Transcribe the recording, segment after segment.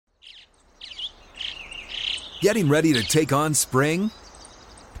Getting ready to take on spring?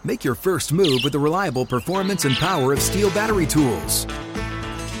 Make your first move with the reliable performance and power of Steel battery tools.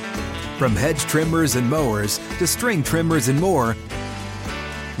 From hedge trimmers and mowers to string trimmers and more,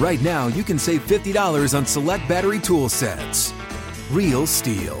 right now you can save $50 on select battery tool sets. Real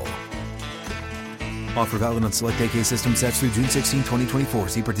Steel. Offer valid on select AK system sets through June 16, 2024.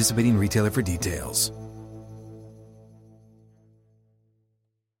 See participating retailer for details.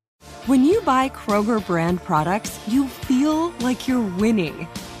 When you buy Kroger brand products, you feel like you're winning.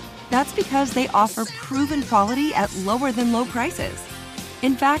 That's because they offer proven quality at lower than low prices.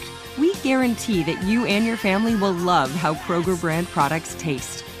 In fact, we guarantee that you and your family will love how Kroger brand products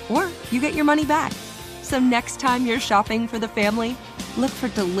taste, or you get your money back. So next time you're shopping for the family, look for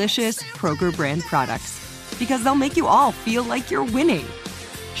delicious Kroger brand products, because they'll make you all feel like you're winning.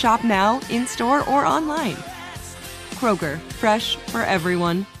 Shop now, in-store, or online. Kroger, fresh for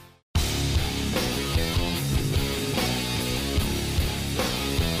everyone.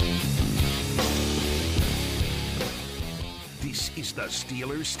 This is the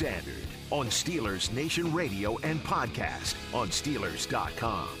Steelers Standard on Steelers Nation Radio and podcast on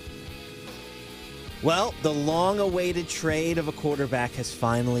Steelers.com. Well, the long-awaited trade of a quarterback has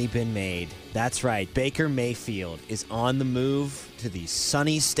finally been made. That's right. Baker Mayfield is on the move to the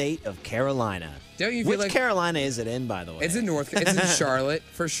sunny state of Carolina. Don't you feel Which Carolina is it in, by the way? It's in It's in Charlotte,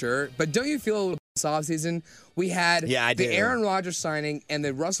 for sure. But don't you feel this offseason we had the Aaron Rodgers signing and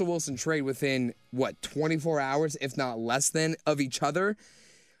the Russell Wilson trade within, 24 hours, if not less than, of each other?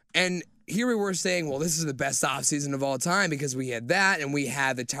 And here we were saying, well, this is the best offseason of all time because we had that, and we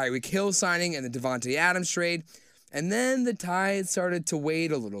had the Tyreek Hill signing and the Devontae Adams trade. And then the tide started to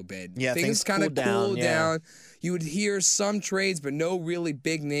wait a little bit. Yeah, things kind of cooled yeah. down. You would hear some trades, but no really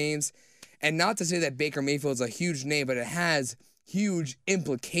big names. And not to say that Baker Mayfield is a huge name, but it has huge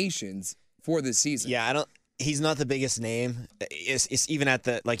implications for this season. Yeah, he's not the biggest name. It's even at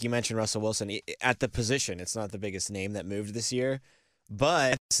the, like you mentioned, Russell Wilson, at the position, it's not the biggest name that moved this year.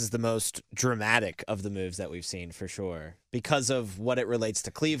 But this is the most dramatic of the moves that we've seen for sure because of what it relates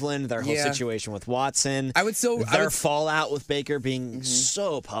to Cleveland, their whole situation with Watson. Their fallout with Baker being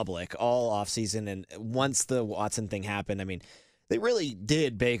so public all offseason. And once the Watson thing happened, I mean, they really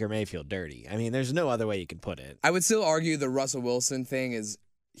did Baker Mayfield dirty. I mean, there's no other way you can put it. I would still argue the Russell Wilson thing is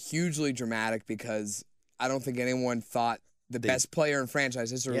hugely dramatic because I don't think anyone thought the best player in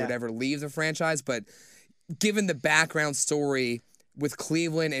franchise history would ever leave the franchise. But given the background story with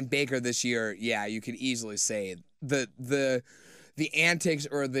Cleveland and Baker this year, yeah, you could easily say the antics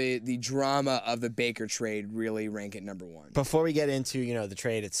or the drama of the Baker trade really rank at number one. Before we get into, the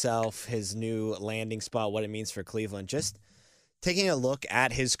trade itself, his new landing spot, what it means for Cleveland, just taking a look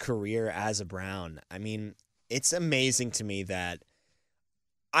at his career as a Brown, I mean, it's amazing to me that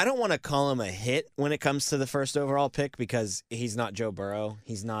I don't want to call him a hit when it comes to the first overall pick because he's not Joe Burrow.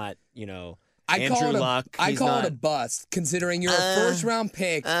 He's not, Andrew Luck. I call it a bust, considering you're a first-round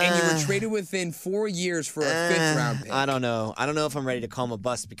pick and you were traded within 4 years for a fifth-round pick. I don't know. I don't know if I'm ready to call him a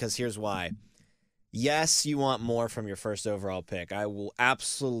bust because here's why. Yes, you want more from your first overall pick. I will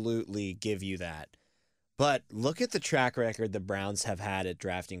absolutely give you that. But look at the track record the Browns have had at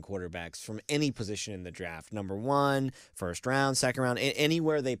drafting quarterbacks from any position in the draft. Number one, first round, second round,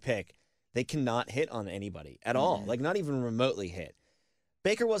 anywhere they pick, they cannot hit on anybody at all. Like, not even remotely hit.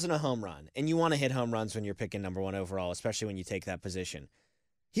 Baker wasn't a home run, and you want to hit home runs when you're picking number one overall, especially when you take that position.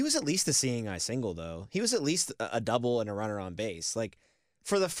 He was at least a seeing eye single, though. He was at least a double and a runner on base. Like,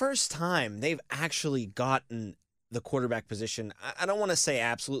 for the first time, they've actually gotten the quarterback position, I don't want to say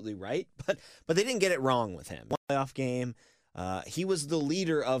absolutely right, but they didn't get it wrong with him. One playoff game, he was the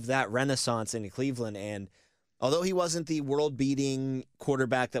leader of that renaissance in Cleveland, and although he wasn't the world-beating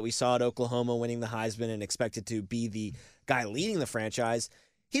quarterback that we saw at Oklahoma winning the Heisman and expected to be the guy leading the franchise,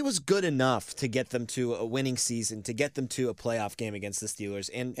 he was good enough to get them to a winning season, to get them to a playoff game against the Steelers,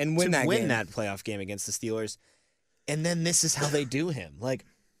 and win that playoff game against the Steelers. And then this is how they do him. Like,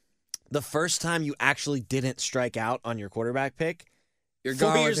 the first time you actually didn't strike out on your quarterback pick, You're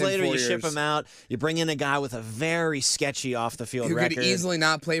 4 gone years within later, 4 you ship years. him out. You bring in a guy with a very sketchy off-the-field Who record. could easily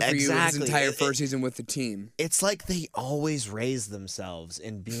not play for you his Exactly. entire first season with the team. It's like they always raise themselves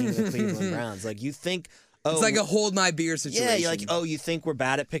in being the Cleveland Browns. Like, you think, It's like a hold my beer situation. yeah, you're like, you think we're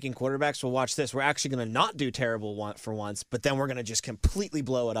bad at picking quarterbacks? Well, watch this. We're actually going to not do terrible for once, but then we're going to just completely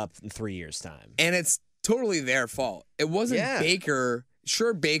blow it up in 3 years' time. And it's totally their fault. It wasn't Baker.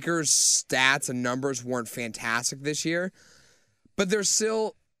 Sure, Baker's stats and numbers weren't fantastic this year, but there's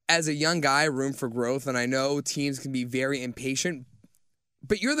still, as a young guy, room for growth. And I know teams can be very impatient,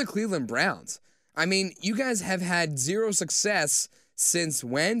 but you're the Cleveland Browns. I mean, you guys have had zero success since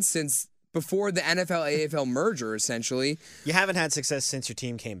when? Since before the NFL-AFL merger, essentially. You haven't had success since your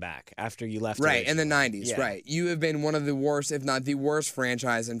team came back after you left. Right, in the 90s, yeah. right. You have been one of the worst, if not the worst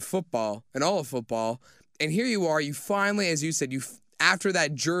franchise in football, in all of football. And here you are, you finally, as you said, after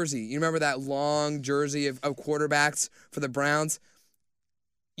that jersey, you remember that long jersey of quarterbacks for the Browns?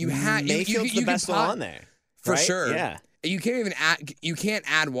 Mayfield's the best one on there. For right? sure. Yeah. You can't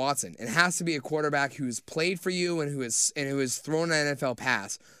add Watson. It has to be a quarterback who's played for you and who has thrown an NFL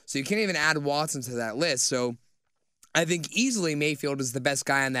pass. So you can't even add Watson to that list. So I think easily Mayfield is the best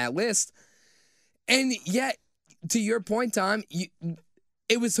guy on that list. And yet, to your point, Tom,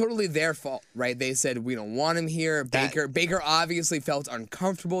 it was totally their fault, right? They said, we don't want him here. Baker obviously felt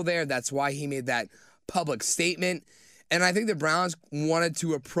uncomfortable there. That's why he made that public statement. And I think the Browns wanted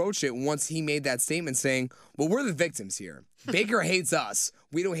to approach it once he made that statement saying, well, we're the victims here. Baker hates us.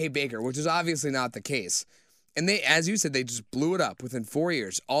 We don't hate Baker, which is obviously not the case. And they, as you said, they just blew it up within 4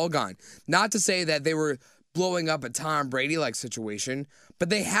 years, all gone. Not to say that they were blowing up a Tom Brady-like situation, but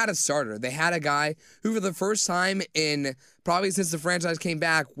they had a starter. They had a guy who, for the first time in probably since the franchise came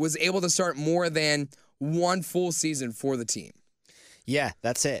back, was able to start more than one full season for the team. Yeah,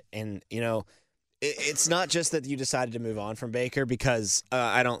 that's it. And, it's not just that you decided to move on from Baker because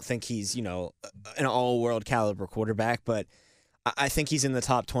I don't think he's, an all-world caliber quarterback, but I think he's in the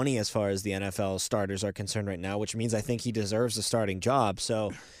top 20 as far as the NFL starters are concerned right now, which means I think he deserves a starting job.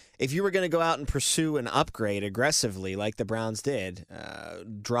 So if you were going to go out and pursue an upgrade aggressively like the Browns did,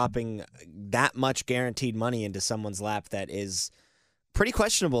 dropping that much guaranteed money into someone's lap that is pretty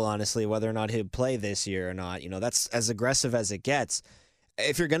questionable, honestly, whether or not he'll play this year or not, that's as aggressive as it gets.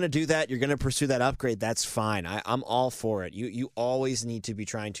 If you're going to do that, you're going to pursue that upgrade, that's fine. I'm all for it. You always need to be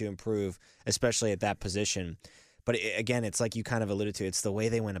trying to improve, especially at that position. But again, it's like you kind of alluded to. It's the way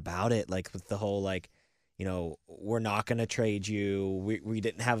they went about it, like with the whole, we're not going to trade you. We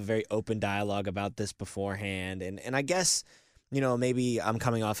didn't have a very open dialogue about this beforehand. And I guess, maybe I'm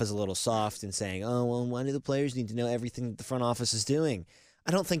coming off as a little soft and saying, oh, well, why do the players need to know everything that the front office is doing?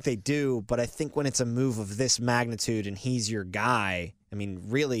 I don't think they do, but I think when it's a move of this magnitude and he's your guy,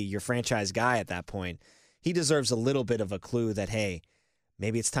 really your franchise guy at that point, he deserves a little bit of a clue that, hey,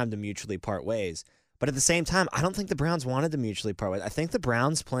 maybe it's time to mutually part ways. But at the same time, I don't think the Browns wanted to mutually part ways. I think the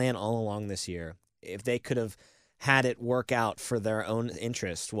Browns' plan all along this year, if they could have had it work out for their own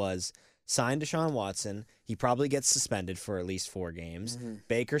interest, was sign Deshaun Watson. He probably gets suspended for at least 4 games. Mm-hmm.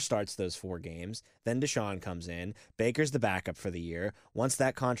 Baker starts those 4 games. Then Deshaun comes in. Baker's the backup for the year. Once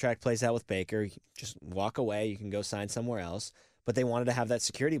that contract plays out with Baker, just walk away. You can go sign somewhere else. But they wanted to have that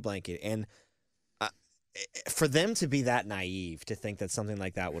security blanket. And for them to be that naive to think that something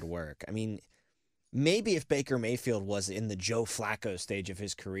like that would work, maybe if Baker Mayfield was in the Joe Flacco stage of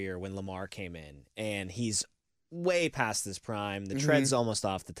his career when Lamar came in and he's way past his prime, the tread's almost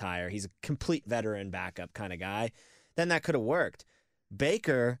off the tire, he's a complete veteran backup kind of guy, then that could have worked.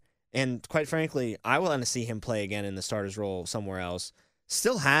 Baker, and quite frankly, I want to see him play again in the starter's role somewhere else,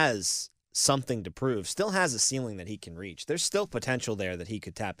 still has something to prove, still has a ceiling that he can reach. There's still potential there that he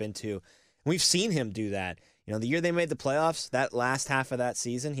could tap into. We've seen him do that. The year they made the playoffs, that last half of that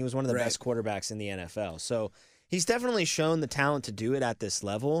season, he was one of the best quarterbacks in the NFL. So he's definitely shown the talent to do it at this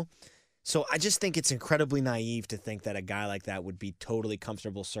level. So I just think it's incredibly naive to think that a guy like that would be totally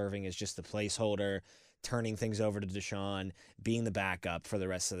comfortable serving as just a placeholder, turning things over to Deshaun, being the backup for the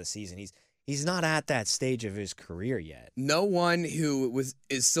rest of the season. He's not at that stage of his career yet. No one who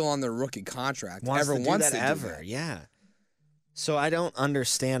is still on their rookie contract wants to do that. Yeah. So I don't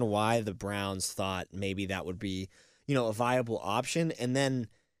understand why the Browns thought maybe that would be, a viable option. And then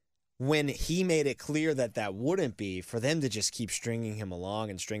when he made it clear that that wouldn't be, for them to just keep stringing him along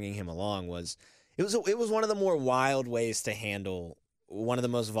was one of the more wild ways to handle one of the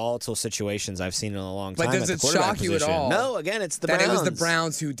most volatile situations I've seen in a long time. But does it shock you at all? No, again, it's the Browns. That it was the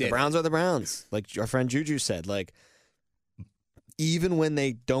Browns who did it. The Browns are the Browns. Like our friend Juju said, even when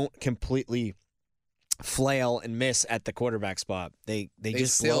they don't completely flail and miss at the quarterback spot, they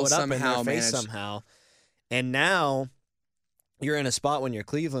just blow it up in their face somehow. And now you're in a spot when you're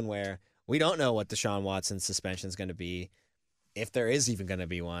Cleveland where we don't know what Deshaun Watson's suspension is going to be, if there is even going to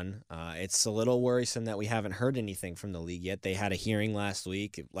be one. It's a little worrisome that we haven't heard anything from the league yet. They had a hearing last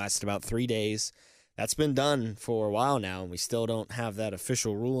week. It lasted about 3 days. That's been done for a while now, and we still don't have that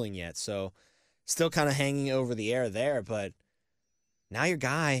official ruling yet. So still kind of hanging over the air there, but now your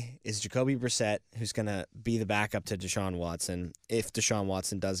guy is Jacoby Brissett, who's going to be the backup to Deshaun Watson. If Deshaun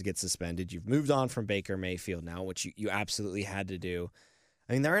Watson does get suspended, you've moved on from Baker Mayfield now, which you absolutely had to do.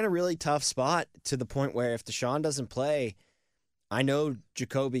 They're in a really tough spot to the point where if Deshaun doesn't play, I know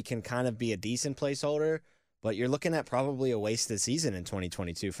Jacoby can kind of be a decent placeholder, But you're looking at probably a wasted season in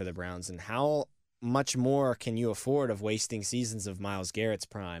 2022 for the Browns. And how much more can you afford of wasting seasons of Myles Garrett's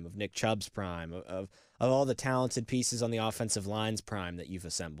prime, of Nick Chubb's prime, of all the talented pieces on the offensive line's prime that you've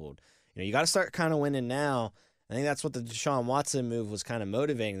assembled? You got to start kind of winning now. I think that's what the Deshaun Watson move was kind of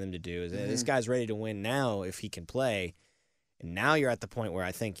motivating them to do. Is this guy's ready to win now if he can play. And now you're at the point where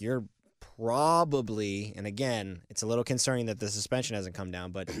I think you're probably, and again, it's a little concerning that the suspension hasn't come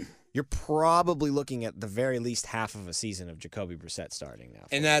down, but you're probably looking at the very least half of a season of Jacoby Brissett starting now.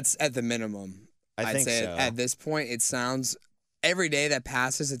 And that's at the minimum. I'd think say so. At this point, it sounds, every day that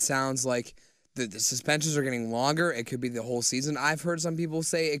passes, it sounds like the suspensions are getting longer. It could be the whole season. I've heard some people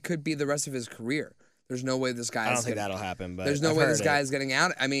say it could be the rest of his career. There's no way this guy. I don't think that'll happen. But there's no way this guy is getting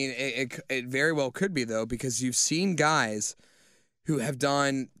out. I mean, it very well could be though, because you've seen guys who have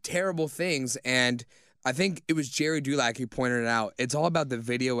done terrible things, and I think it was Jerry Dulac who pointed it out. It's all about the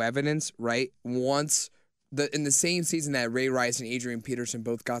video evidence, right? In the same season that Ray Rice and Adrian Peterson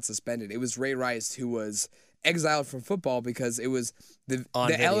both got suspended, it was Ray Rice who was exiled from football because it was the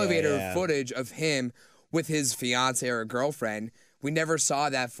elevator footage of him with his fiance or girlfriend. We never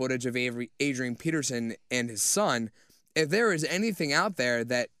saw that footage of Adrian Peterson and his son. If there is anything out there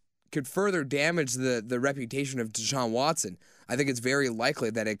that could further damage the reputation of Deshaun Watson, I think it's very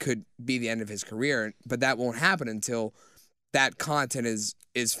likely that it could be the end of his career, but that won't happen until that content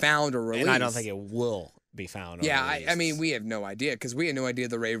is found or released. And I don't think it will be found. Yeah, I mean, we have no idea, because we had no idea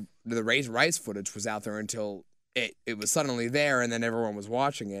the Ray Rice footage was out there until it was suddenly there, and then everyone was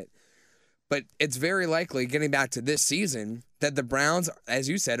watching it. But it's very likely, getting back to this season, that the Browns, as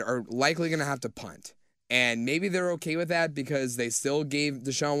you said, are likely going to have to punt. And maybe they're okay with that because they still gave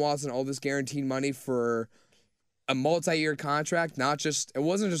Deshaun Watson all this guaranteed money for a multi-year contract. It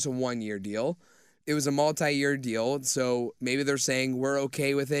wasn't just a one-year deal. It was a multi-year deal. So maybe they're saying, we're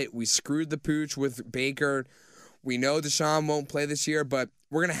okay with it. We screwed the pooch with Baker. We know Deshaun won't play this year, but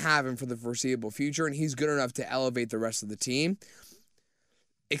we're going to have him for the foreseeable future, and he's good enough to elevate the rest of the team.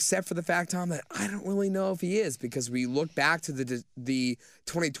 Except for the fact, Tom, that I don't really know if he is, because we look back to the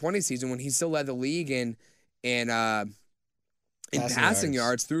 2020 season when he still led the league in passing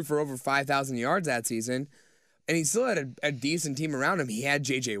yards, threw for over 5,000 yards that season, and he still had a decent team around him. He had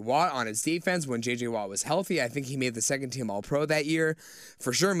J.J. Watt on his defense when J.J. Watt was healthy. I think he made the second-team All-Pro that year,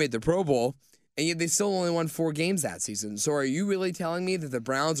 for sure made the Pro Bowl, and yet they still only won 4 games that season. So are you really telling me that the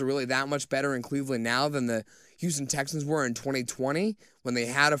Browns are really that much better in Cleveland now than the Houston Texans were in 2020 when they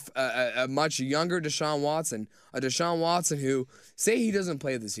had a much younger Deshaun Watson, a Deshaun Watson who, say he doesn't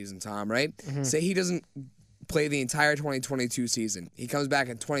play the season, Tom, right? Mm-hmm. Say he doesn't play the entire 2022 season. He comes back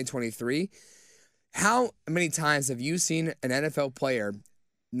in 2023. How many times have you seen an NFL player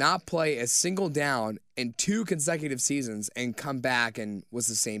not play a single down in 2 consecutive seasons and come back and was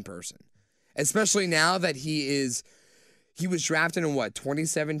the same person? Especially now that he was drafted in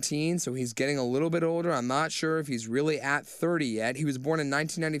 2017, so he's getting a little bit older. I'm not sure if he's really at 30 yet. He was born in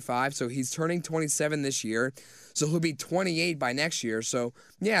 1995, so he's turning 27 this year. So he'll be 28 by next year. So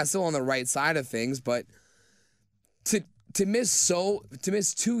yeah, still on the right side of things, but to miss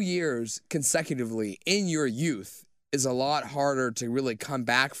 2 years consecutively in your youth is a lot harder to really come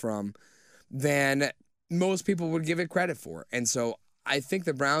back from than most people would give it credit for. And so I think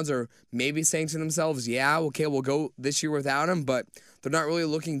the Browns are maybe saying to themselves, yeah, okay, we'll go this year without him, but they're not really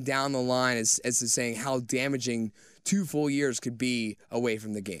looking down the line as to saying how damaging 2 full years could be away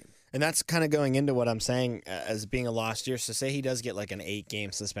from the game. And that's kind of going into what I'm saying as being a lost year. So say he does get like an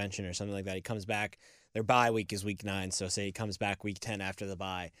 8-game suspension or something like that. He comes back. Their bye week is week 9, so say he comes back week 10 after the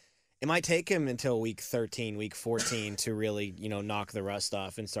bye. It might take him until week 13, week 14 to really, knock the rust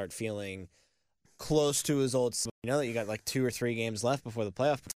off and start feeling close to his old. You know that you got like 2 or 3 games left before the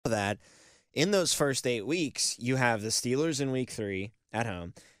playoff. Before that, in those first 8 weeks, you have the Steelers in week 3 at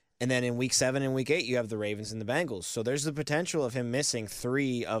home, and then in week 7 and week 8, you have the Ravens and the Bengals. So there's the potential of him missing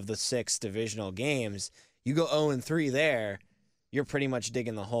 3 of the 6 divisional games. You go 0-3 there, you're pretty much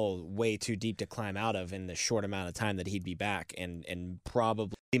digging the hole way too deep to climb out of in the short amount of time that he'd be back, and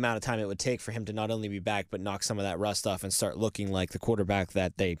probably the amount of time it would take for him to not only be back but knock some of that rust off and start looking like the quarterback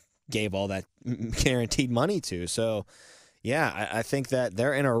that they gave all that guaranteed money to. So, yeah, I think that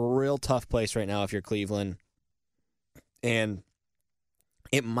they're in a real tough place right now if you're Cleveland. And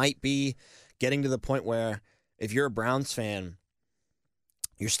it might be getting to the point where if you're a Browns fan,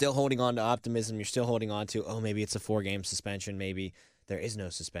 you're still holding on to optimism. You're still holding on to, maybe it's a 4-game suspension. Maybe there is no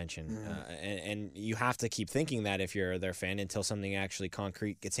suspension. And you have to keep thinking that if you're their fan until something actually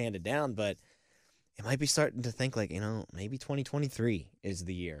concrete gets handed down. But it might be starting to think like, maybe 2023 is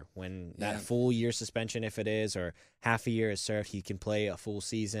the year when that full year suspension, if it is, or half a year is served, he can play a full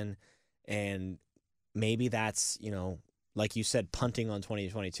season. And maybe that's, like you said, punting on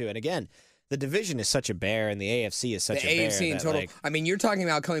 2022. And again, the division is such a bear, and the AFC is such a bear. The AFC in total. I mean, you're talking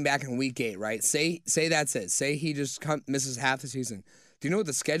about coming back in week 8, right? Say that's it. Say he just misses half the season. Do you know what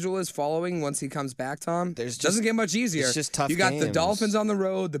the schedule is following once he comes back, Tom? Doesn't get much easier. It's just tough. You got games. the Dolphins on the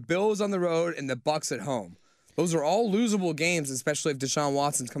road, the Bills on the road, and the Bucs at home. Those are all losable games, especially if Deshaun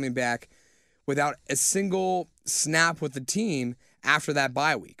Watson's coming back without a single snap with the team after that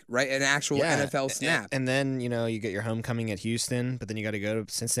bye week, right? An actual NFL snap. And then, you get your homecoming at Houston, but then you got to go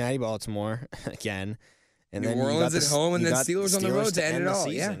to Cincinnati, Baltimore again. And New Orleans at home, and then Steelers on the road to end it all.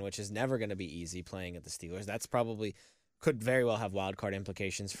 Season, which is never going to be easy playing at the Steelers. That's probably could very well have wild card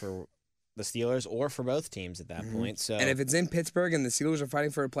implications for the Steelers or for both teams at that point. So, and if it's in Pittsburgh and the Steelers are fighting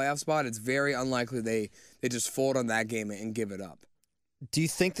for a playoff spot, it's very unlikely they just fold on that game and give it up. Do you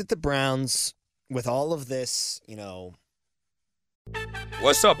think that the Browns, with all of this,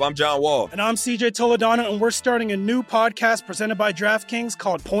 What's up? I'm John Wall. And I'm CJ Toledano, and we're starting a new podcast presented by DraftKings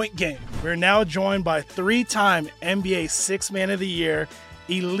called Point Game. We're now joined by 3-time NBA Sixth Man of the Year,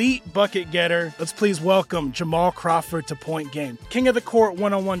 elite bucket getter. Let's please welcome Jamal Crawford to Point Game. King of the Court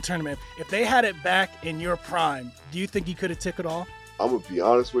one-on-one tournament. If they had it back in your prime, do you think you could have took it all? I'm going to be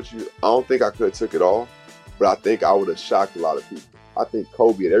honest with you. I don't think I could have took it all, but I think I would have shocked a lot of people. I think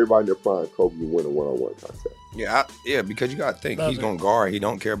Kobe and everybody in their prime, Kobe would win a one-on-one contest. Yeah, because you got to think, he's going to guard. He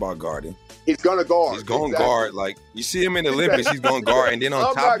don't care about guarding. He's going to guard. He's going to guard. Like, you see him in the Olympics, he's going to guard. And then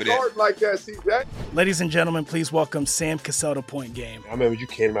on top of that. I'm not guarding like that, see that? Ladies and gentlemen, please welcome Sam Cassell to Point Game. I remember you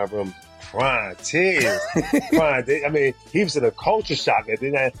came out from crying, tears. Crying. I mean, he was in a culture shock. And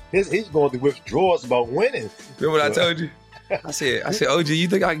then he's going through withdrawals about winning. Remember what I told you? I said, OG, you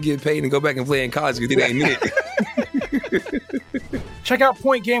think I can get paid and go back and play in college because it ain't it? Check out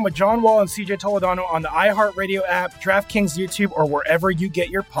Point Game with John Wall and CJ Toledano on the iHeartRadio app, DraftKings YouTube, or wherever you get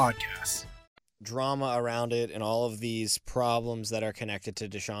your podcasts. Drama around it and all of these problems that are connected to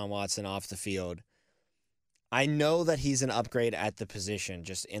Deshaun Watson off the field. I know that he's an upgrade at the position,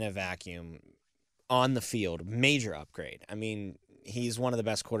 just in a vacuum. On the field, major upgrade. I mean, he's one of the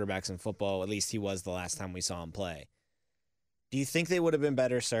best quarterbacks in football. At least he was the last time we saw him play. Do you think they would have been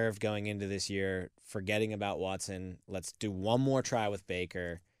better served going into this year, forgetting about Watson? Let's do one more try with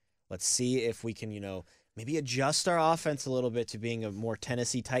Baker. Let's see if we can, maybe adjust our offense a little bit to being a more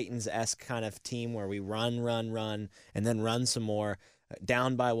Tennessee Titans-esque kind of team where we run, and then run some more.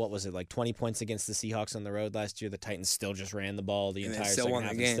 Down by, 20 points against the Seahawks on the road last year. The Titans still just ran the ball the entire second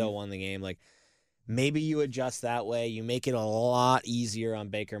half and still won the game. Maybe you adjust that way. You make it a lot easier on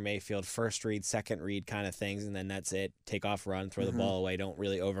Baker Mayfield. First read, second read kind of things, and then that's it. Take off, run, throw the ball away. Don't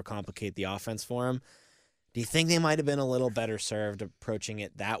really overcomplicate the offense for him. Do you think they might have been a little better served approaching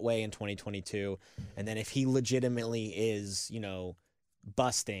it that way in 2022? And then if he legitimately is,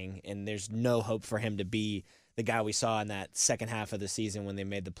 busting and there's no hope for him to be the guy we saw in that second half of the season when they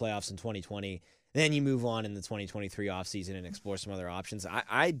made the playoffs in 2020, then you move on in the 2023 offseason and explore some other options.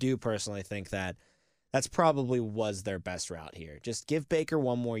 I do personally think that that's probably was their best route here. Just give Baker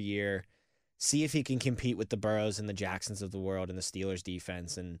one more year, see if he can compete with the Burrows and the Jacksons of the world and the Steelers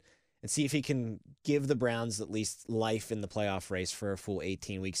defense, and see if he can give the Browns at least life in the playoff race for a full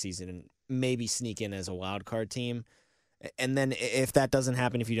 18-week season and maybe sneak in as a wild card team. And then if that doesn't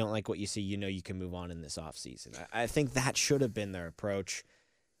happen, if you don't like what you see, you can move on in this offseason. I think that should have been their approach.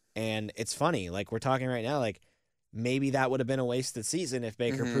 And it's funny, we're talking right now, maybe that would have been a wasted season if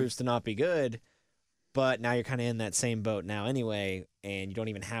Baker proves to not be good. But now you're kind of in that same boat now anyway, and you don't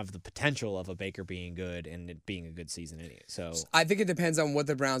even have the potential of a Baker being good and it being a good season anyway. So I think it depends on what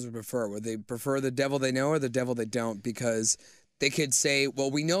the Browns would prefer. Would they prefer the devil they know or the devil they don't? Because they could say, well,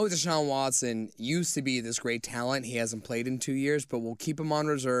 we know Deshaun Watson used to be this great talent. He hasn't played in 2 years, but we'll keep him on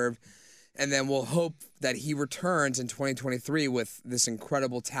reserve, and then we'll hope that he returns in 2023 with this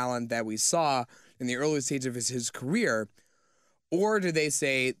incredible talent that we saw in the early stage of his career. Or do they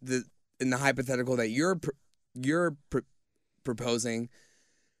say in the hypothetical that you're proposing,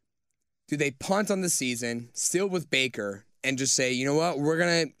 do they punt on the season, still with Baker, and just say, you know what, we're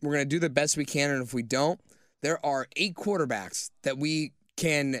gonna do the best we can, and if we don't, there are 8 quarterbacks that we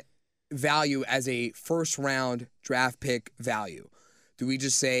can value as a first-round draft pick value. Do we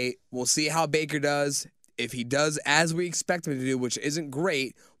just say, we'll see how Baker does? If he does as we expect him to do, which isn't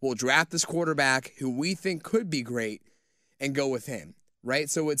great, we'll draft this quarterback who we think could be great and go with him. Right?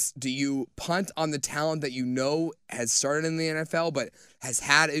 So it's, do you punt on the talent that you know has started in the NFL but has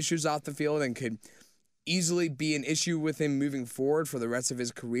had issues off the field and could easily be an issue with him moving forward for the rest of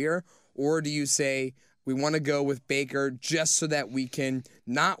his career? Or do you say, we want to go with Baker just so that we can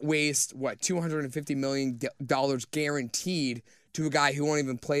not waste, $250 million guaranteed to a guy who won't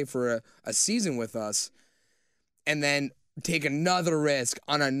even play for a season with us, and then take another risk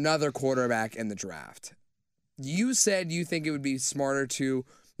on another quarterback in the draft. You said you think it would be smarter to,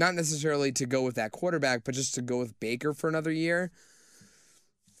 not necessarily to go with that quarterback, but just to go with Baker for another year.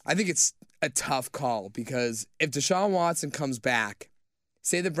 I think it's a tough call because if Deshaun Watson comes back,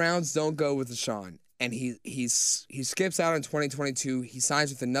 say the Browns don't go with Deshaun, and he skips out in 2022, he signs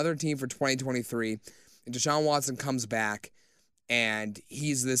with another team for 2023, and Deshaun Watson comes back, and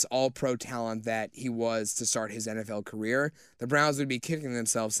he's this all-pro talent that he was to start his NFL career, the Browns would be kicking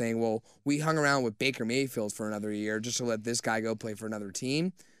themselves saying, well, we hung around with Baker Mayfield for another year just to let this guy go play for another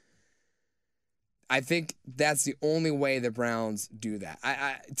team. I think that's the only way the Browns do that.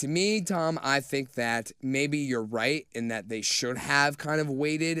 To me, Tom, I think that maybe you're right in that they should have kind of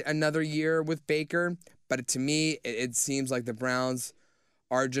waited another year with Baker, but to me, it seems like the Browns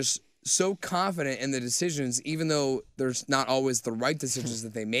are just so confident in the decisions, even though there's not always the right decisions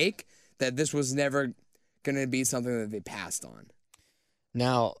that they make, that this was never going to be something that they passed on.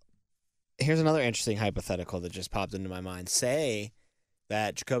 Now, here's another interesting hypothetical that just popped into my mind. Say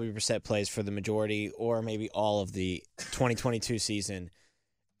that Jacoby Brissett plays for the majority or maybe all of the 2022 season,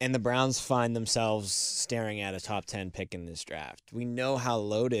 and the Browns find themselves staring at a top 10 pick in this draft. We know how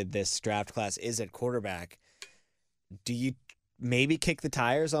loaded this draft class is at quarterback. Do you maybe kick the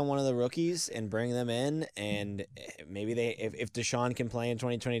tires on one of the rookies and bring them in, and maybe if Deshaun can play in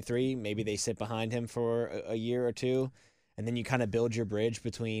 2023, maybe they sit behind him for a year or two, and then you kind of build your bridge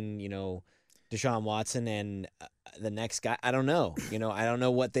between, Deshaun Watson and the next guy? I don't know. I don't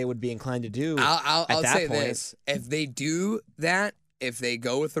know what they would be inclined to do. I'll say this. If they do that, if they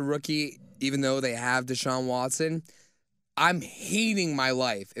go with the rookie, even though they have Deshaun Watson, I'm hating my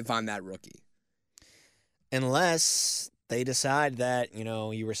life if I'm that rookie. Unless they decide that,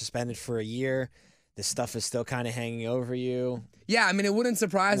 you were suspended for a year, this stuff is still kind of hanging over you. Yeah, I mean, it wouldn't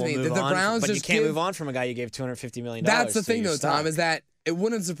surprise me that the Browns but you can't move on from a guy you gave $250 million. That's the thing, though, Tom, is that it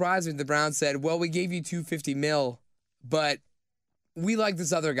wouldn't surprise me if the Browns said, well, we gave you $250 million, but we like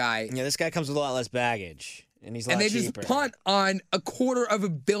this other guy. Yeah, this guy comes with a lot less baggage, and he's a lot cheaper. And they just punt on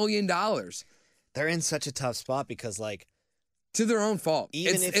 $250 million. They're in such a tough spot because, to their own fault.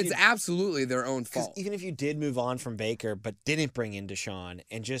 It's absolutely their own fault. Even if you did move on from Baker but didn't bring in Deshaun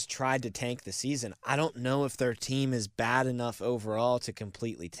and just tried to tank the season, I don't know if their team is bad enough overall to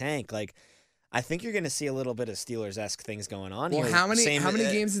completely tank. I think you're going to see a little bit of Steelers-esque things going on here. Well, how many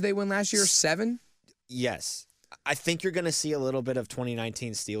games did they win last year? 7? Yes. I think you're going to see a little bit of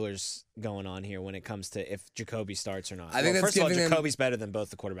 2019 Steelers going on here when it comes to if Jacoby starts or not. I think first of all, Jacoby's better than both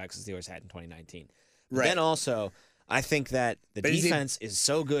the quarterbacks the Steelers had in 2019. Right. Then also, I think that the defense is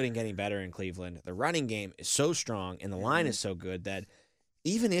so good and getting better in Cleveland. The running game is so strong, and the line is so good that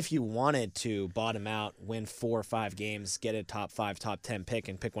even if you wanted to bottom out, win 4 or 5 games, get a top 5, top 10 pick,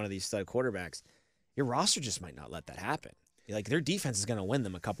 and pick one of these stud quarterbacks, your roster just might not let that happen. Their defense is going to win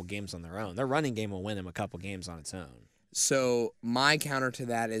them a couple games on their own. Their running game will win them a couple games on its own. So my counter to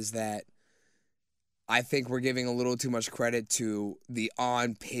that is that I think we're giving a little too much credit to the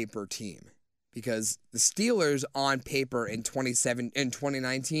on-paper team. Because the Steelers on paper in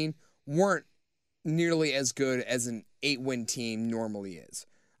 2019 weren't nearly as good as an 8-win team normally is.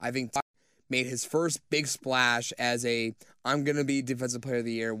 I think made his first big splash as I'm going to be Defensive Player of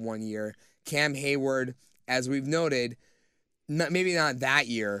the Year one year. Cam Hayward, as we've noted, maybe not that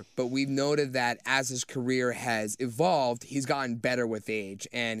year, but we've noted that as his career has evolved, he's gotten better with age,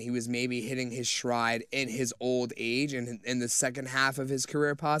 and he was maybe hitting his stride in his old age and in the second half of his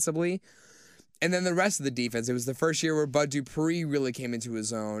career possibly. And then the rest of the defense, it was the first year where Bud Dupree really came into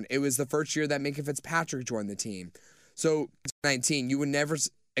his own. It was the first year that Minkah Fitzpatrick joined the team. So, 19, you would never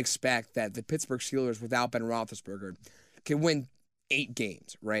expect that the Pittsburgh Steelers without Ben Roethlisberger can win 8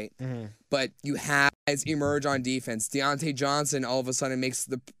 games, right? Mm-hmm. But you have guys emerge on defense. Deontay Johnson all of a sudden makes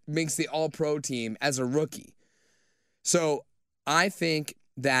the All-Pro team as a rookie. So, I think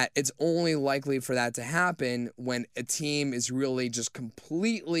that it's only likely for that to happen when a team is really just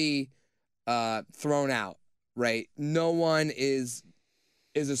completely thrown out, right? No one is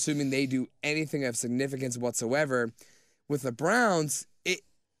assuming they do anything of significance whatsoever. With the Browns, it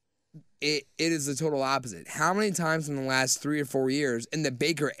is the total opposite. How many times in the last 3 or 4 years in the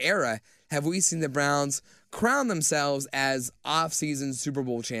Baker era have we seen the Browns crown themselves as off-season Super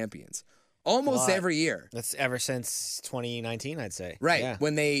Bowl champions? almost every year. That's ever since 2019, I'd say. Right. Yeah.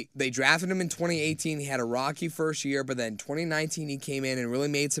 When they drafted him in 2018, he had a rocky first year, but then 2019 he came in and really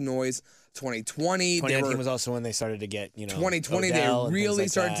made some noise. 2020 was also when they started to get, 2020 Odell they really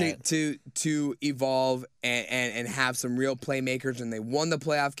and things like started to evolve and have some real playmakers, and they won the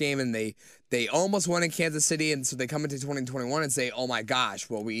playoff game, and they almost won in Kansas City, and so they come into 2021 and say, oh my gosh,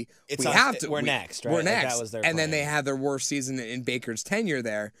 well we're next, right? We're next. That was their and plan. then they had their worst season in Baker's tenure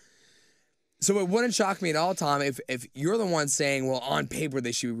there. So it wouldn't shock me at all, Tom, if you're the one saying, well, on paper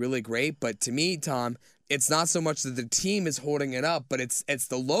they should be really great, but to me, Tom, it's not so much that the team is holding it up, but it's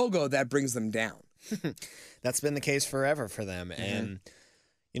the logo that brings them down. That's been the case forever for them. And,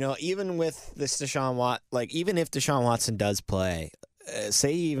 even with this even if Deshaun Watson does play,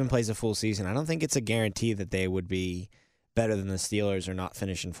 say he even plays a full season, I don't think it's a guarantee that they would be better than the Steelers or not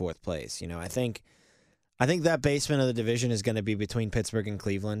finish in fourth place. I think that basement of the division is going to be between Pittsburgh and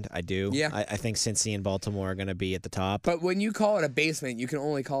Cleveland. I do. Yeah. I think Cincy and Baltimore are going to be at the top. But when you call it a basement, you can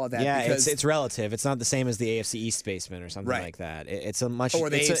only call it that because it's relative. It's not the same as the AFC East basement or something like that. It's a much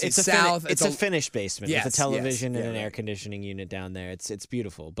or the it's AFC South. It's a finished basement with a television and an right. air conditioning unit down there. It's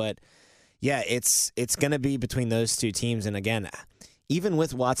beautiful. But yeah, it's going to be between those two teams. And again, even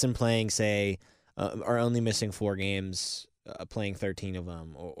with Watson playing, say, are only missing 4 games. Playing 13 of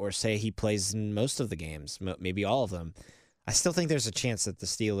them, or say he plays in most of the games, maybe all of them, I still think there's a chance that the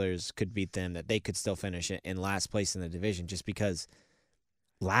Steelers could beat them, that they could still finish in last place in the division, just because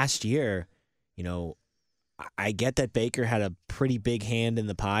last year, I get that Baker had a pretty big hand in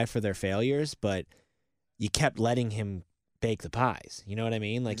the pie for their failures, but you kept letting him bake the pies. You know what I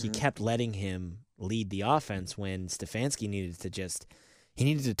mean? Like, you kept letting him lead the offense when Stefanski needed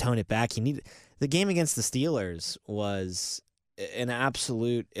to tone it back. The game against the Steelers was an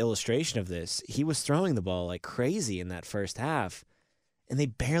absolute illustration of this. He was throwing the ball like crazy in that first half, and they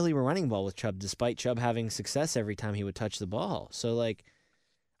barely were running ball with Chubb, despite Chubb having success every time he would touch the ball. So,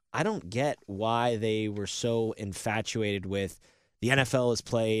 I don't get why they were so infatuated with the NFL is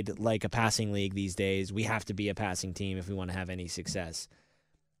played like a passing league these days. We have to be a passing team if we want to have any success.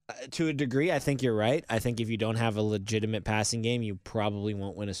 To a degree, I think you're right. I think if you don't have a legitimate passing game, you probably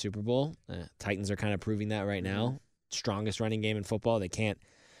won't win a Super Bowl. Titans are kind of proving that right now. Strongest running game in football. They can't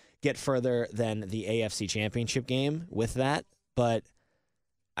get further than the AFC Championship game with that. But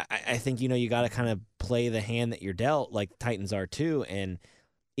I think, you got to kind of play the hand that you're dealt, like the Titans are too. And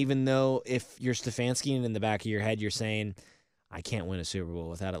even though if you're Stefanski and in the back of your head you're saying, I can't win a Super Bowl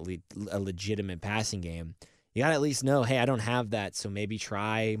without a legitimate passing game, you got to at least know, hey, I don't have that, so maybe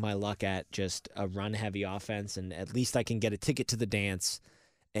try my luck at just a run-heavy offense, and at least I can get a ticket to the dance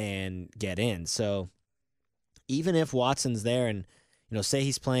and get in. So even if Watson's there and, say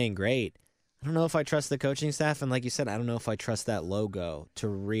he's playing great, I don't know if I trust the coaching staff, and like you said, I don't know if I trust that logo to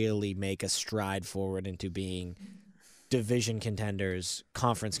really make a stride forward into being division contenders,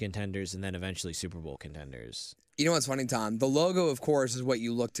 conference contenders, and then eventually Super Bowl contenders. You know what's funny, Tom? The logo, of course, is what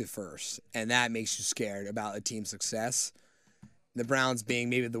you look to first, and that makes you scared about a team's success. The Browns being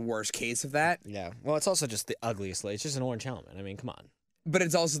maybe the worst case of that. Yeah. Well, it's also just the ugliest. It's just an orange helmet. I mean, come on. But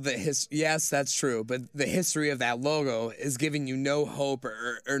it's also yes, that's true. But the history of that logo is giving you no hope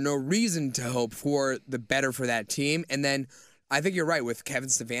or no reason to hope for the better for that team. And then I think you're right with Kevin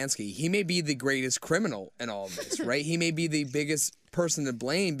Stefanski. He may be the greatest criminal in all of this, right? He may be the biggest person to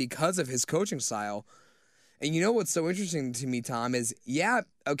blame because of his coaching style. And you know what's so interesting to me, Tom, is,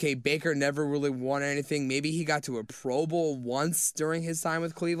 Baker never really won anything. Maybe he got to a Pro Bowl once during his time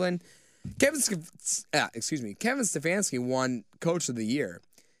with Cleveland. Kevin Stefanski won Coach of the Year.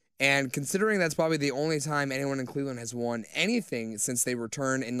 And considering that's probably the only time anyone in Cleveland has won anything since they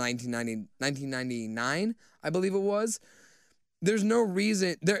returned in 1999, I believe it was, there's no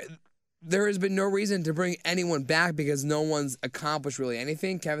reason... There has been no reason to bring anyone back because no one's accomplished really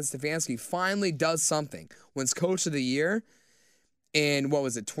anything. Kevin Stefanski finally does something. Wins Coach of the Year in,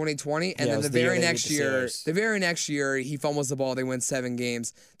 2020? And then the very next year, he fumbles the ball. They win 7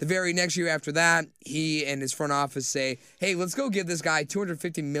 games. The very next year after that, he and his front office say, hey, let's go give this guy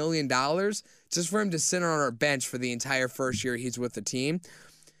 $250 million just for him to sit on our bench for the entire first year he's with the team.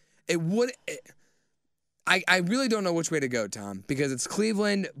 I really don't know which way to go, Tom, because it's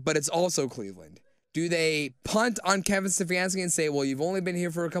Cleveland, but it's also Cleveland. Do they punt on Kevin Stefanski and say, well, you've only been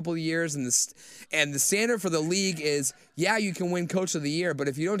here for a couple of years, and the standard for the league is, you can win Coach of the Year, but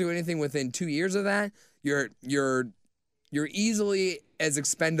if you don't do anything within 2 years of that, you're easily as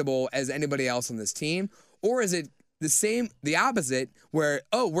expendable as anybody else on this team? Or is it the opposite, where,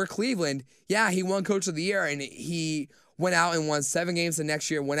 we're Cleveland, he won Coach of the Year, and he went out and won 7 games the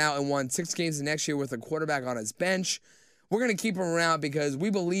next year, went out and won 6 games the next year with a quarterback on his bench, we're going to keep him around because we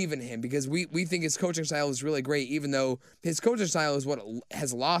believe in him, because we think his coaching style is really great, even though his coaching style is what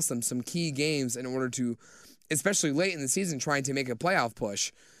has lost them some key games in order to, especially late in the season, trying to make a playoff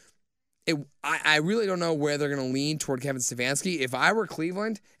push. I really don't know where they're going to lean toward Kevin Stefanski. If I were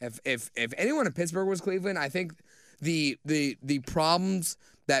Cleveland, if anyone in Pittsburgh was Cleveland, I think the problems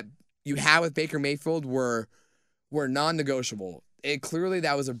that you had with Baker Mayfield were non-negotiable. Clearly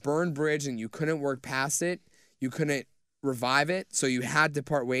that was a burned bridge and you couldn't work past it. You couldn't revive it, so you had to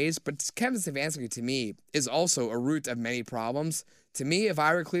part ways. But Kevin Stefanski, to me, is also a root of many problems. To me, if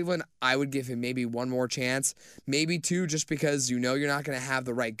I were Cleveland, I would give him maybe one more chance, maybe two, just because you know you're not going to have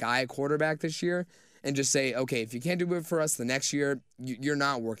the right guy at quarterback this year, and just say, okay, if you can't do it for us the next year, you're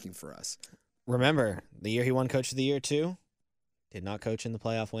not working for us. Remember, the year he won Coach of the Year, too, did not coach in the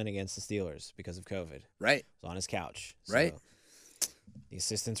playoff win against the Steelers because of COVID. Right. Was on his couch. Right. The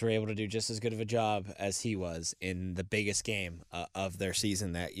assistants were able to do just as good of a job as he was in the biggest game of their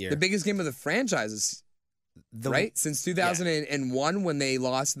season that year. The biggest game of the franchises, right? Since 2001 when they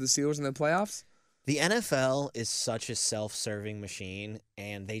lost to the Steelers in the playoffs? The NFL is such a self-serving machine,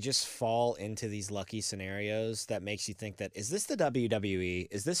 and they just fall into these lucky scenarios that makes you think that, is this the WWE?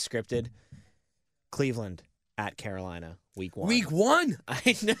 Is this scripted? Cleveland at Carolina, week 1. Week 1?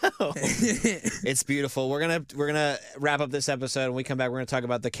 I know. It's beautiful. We're gonna wrap up this episode. When we come back, we're gonna talk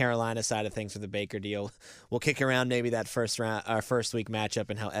about the Carolina side of things for the Baker deal. We'll kick around maybe that first week matchup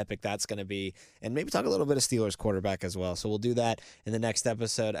and how epic that's gonna be, and maybe talk a little bit of Steelers quarterback as well. So we'll do that in the next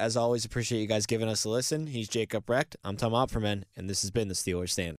episode. As always, appreciate you guys giving us a listen. He's Jacob Recht. I'm Tom Opferman, and this has been the Steelers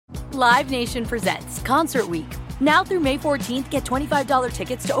Stand. Live Nation presents Concert Week. Now through May 14th, get $25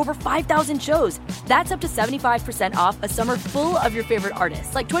 tickets to over 5,000 shows. That's up to 75% off a summer full of your favorite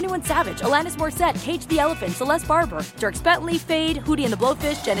artists like 21 Savage, Alanis Morissette, Cage the Elephant, Celeste Barber, Dierks Bentley, Fade, Hootie and the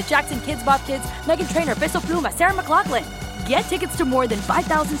Blowfish, Janet Jackson, Kidz Bop Kids, Meghan Trainor, Peso Pluma, Sarah McLachlan. Get tickets to more than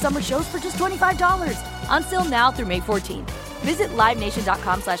 5,000 summer shows for just $25. On sale now through May 14th. Visit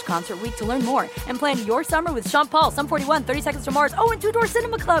LiveNation.com/Concert Week to learn more and plan your summer with Sean Paul, Sum 41, 30 Seconds to Mars, and Two Door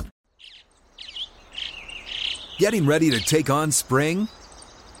Cinema Club. Getting ready to take on spring?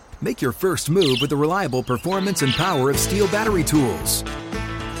 Make your first move with the reliable performance and power of Steel battery tools.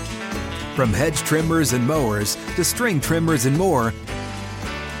 From hedge trimmers and mowers to string trimmers and more,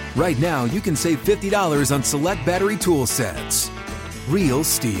 right now you can save $50 on select battery tool sets. Real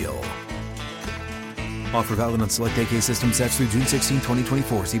Steel. Offer valid on select AK system sets through June 16,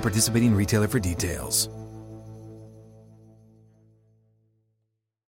 2024. See participating retailer for details.